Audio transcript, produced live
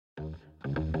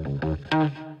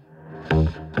Welcome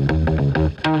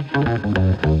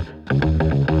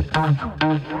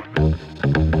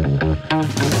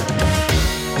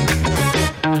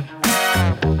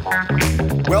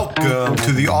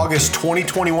to the August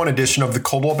 2021 edition of the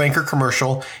Coldwell Banker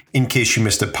Commercial, In Case You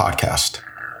Missed It podcast.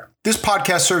 This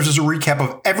podcast serves as a recap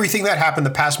of everything that happened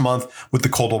the past month with the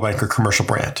Coldwell Banker Commercial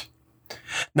brand.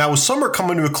 Now, with summer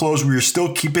coming to a close, we are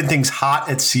still keeping things hot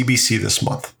at CBC this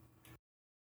month.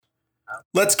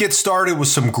 Let's get started with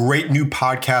some great new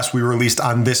podcasts we released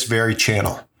on this very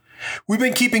channel. We've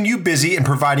been keeping you busy and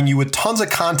providing you with tons of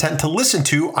content to listen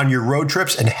to on your road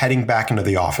trips and heading back into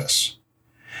the office.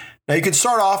 Now, you can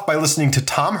start off by listening to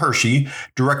Tom Hershey,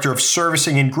 Director of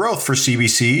Servicing and Growth for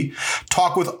CBC,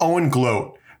 talk with Owen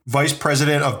Gloat, Vice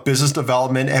President of Business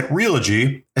Development at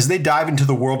Realogy, as they dive into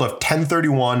the world of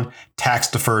 1031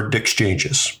 tax-deferred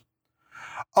exchanges.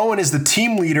 Owen is the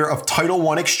team leader of Title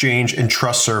I Exchange and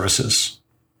Trust Services.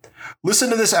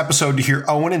 Listen to this episode to hear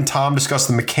Owen and Tom discuss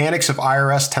the mechanics of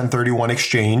IRS 1031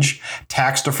 exchange,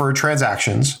 tax-deferred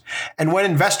transactions, and when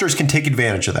investors can take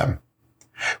advantage of them.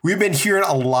 We've been hearing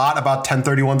a lot about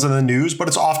 1031s in the news, but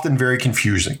it's often very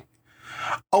confusing.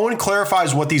 Owen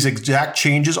clarifies what these exact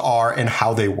changes are and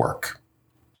how they work.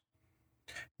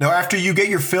 Now, after you get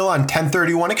your fill on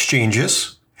 1031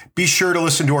 exchanges, be sure to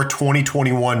listen to our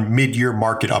 2021 Mid-Year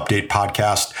Market Update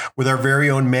podcast with our very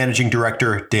own Managing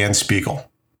Director, Dan Spiegel.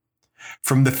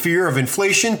 From the fear of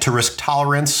inflation to risk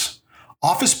tolerance,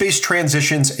 office-based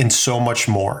transitions, and so much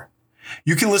more.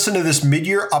 You can listen to this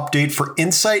mid-year update for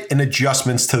insight and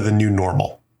adjustments to the new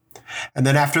normal. And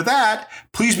then after that,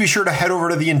 please be sure to head over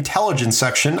to the intelligence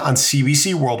section on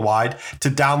CBC Worldwide to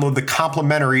download the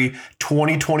complimentary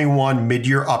 2021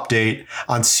 mid-year update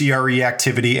on CRE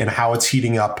activity and how it's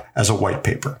heating up as a white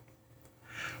paper.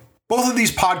 Both of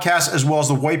these podcasts, as well as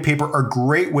the white paper, are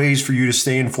great ways for you to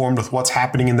stay informed with what's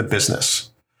happening in the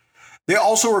business. They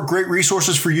also are great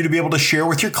resources for you to be able to share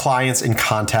with your clients and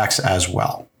contacts as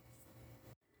well.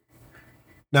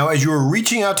 Now, as you are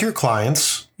reaching out to your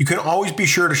clients, you can always be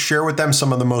sure to share with them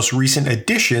some of the most recent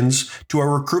additions to our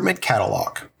recruitment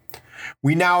catalog.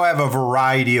 We now have a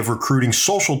variety of recruiting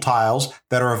social tiles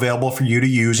that are available for you to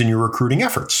use in your recruiting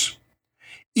efforts.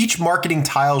 Each marketing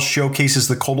tile showcases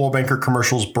the Coldwell Banker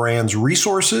Commercials brand's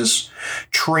resources,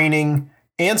 training,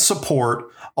 and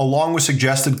support, along with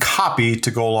suggested copy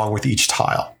to go along with each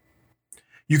tile.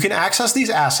 You can access these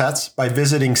assets by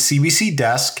visiting CBC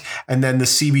Desk and then the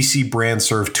CBC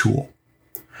BrandServe tool.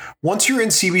 Once you're in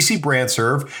CBC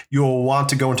BrandServe, you'll want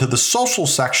to go into the social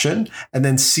section and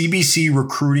then CBC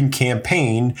Recruiting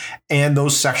Campaign and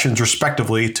those sections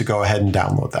respectively to go ahead and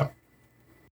download them.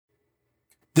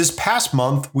 This past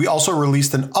month, we also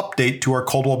released an update to our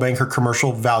Coldwell Banker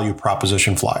Commercial Value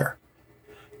Proposition Flyer.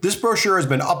 This brochure has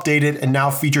been updated and now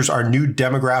features our new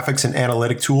demographics and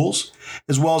analytic tools,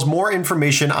 as well as more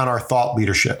information on our thought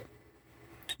leadership.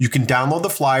 You can download the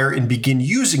flyer and begin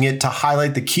using it to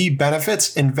highlight the key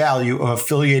benefits and value of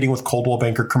affiliating with Coldwell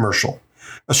Banker Commercial,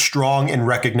 a strong and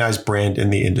recognized brand in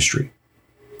the industry.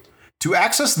 To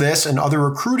access this and other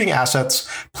recruiting assets,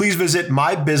 please visit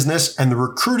My Business and the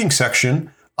recruiting section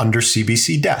under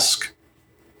CBC Desk.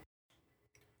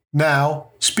 Now,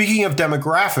 speaking of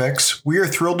demographics, we are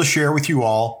thrilled to share with you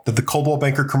all that the Coldwell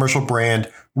Banker Commercial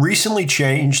brand recently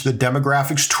changed the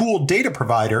demographics tool data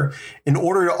provider in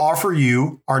order to offer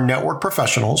you, our network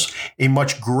professionals, a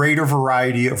much greater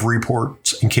variety of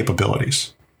reports and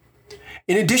capabilities.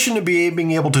 In addition to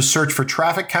being able to search for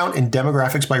traffic count and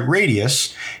demographics by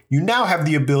radius, you now have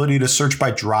the ability to search by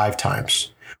drive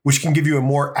times, which can give you a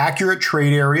more accurate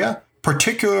trade area,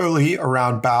 particularly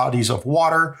around bodies of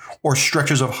water or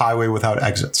stretches of highway without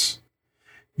exits.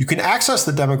 You can access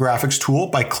the demographics tool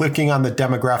by clicking on the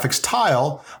demographics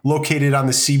tile located on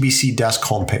the CBC Desk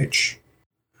homepage.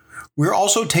 We're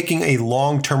also taking a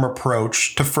long-term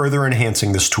approach to further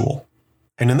enhancing this tool.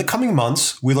 And in the coming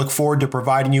months, we look forward to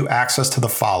providing you access to the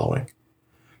following.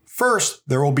 First,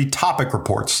 there will be topic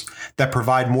reports that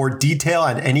provide more detail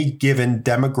on any given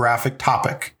demographic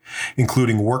topic,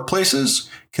 including workplaces,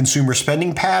 consumer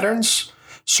spending patterns,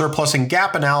 surplus and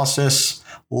gap analysis,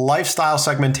 lifestyle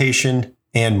segmentation,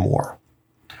 and more.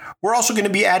 We're also going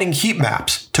to be adding heat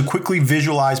maps to quickly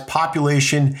visualize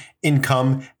population,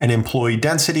 income, and employee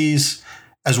densities,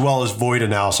 as well as void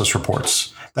analysis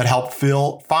reports that help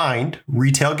find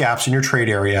retail gaps in your trade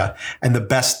area and the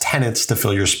best tenants to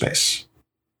fill your space.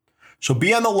 So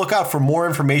be on the lookout for more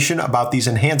information about these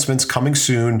enhancements coming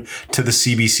soon to the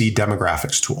CBC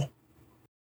demographics tool.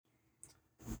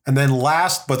 And then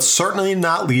last, but certainly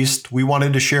not least, we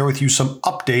wanted to share with you some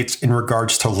updates in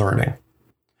regards to learning.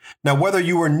 Now, whether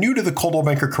you are new to the Coldwell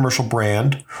Banker Commercial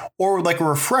brand or would like a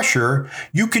refresher,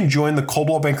 you can join the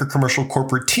Coldwell Banker Commercial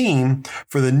corporate team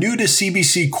for the new to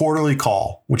CBC quarterly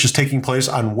call, which is taking place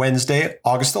on Wednesday,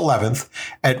 August 11th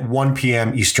at 1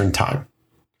 p.m. Eastern Time.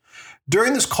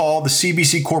 During this call, the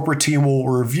CBC corporate team will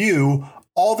review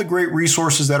all the great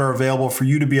resources that are available for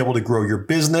you to be able to grow your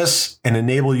business and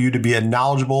enable you to be a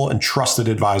knowledgeable and trusted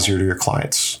advisor to your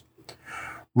clients.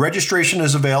 Registration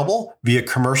is available via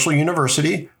Commercial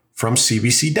University from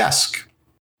CBC Desk.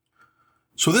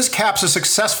 So this caps a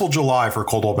successful July for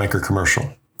Coldwell Banker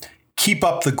Commercial. Keep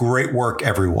up the great work,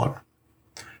 everyone.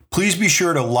 Please be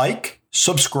sure to like,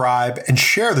 subscribe, and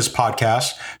share this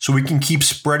podcast so we can keep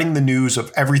spreading the news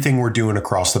of everything we're doing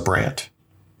across the brand.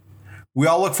 We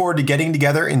all look forward to getting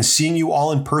together and seeing you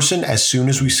all in person as soon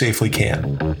as we safely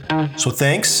can. So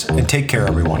thanks and take care,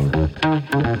 everyone.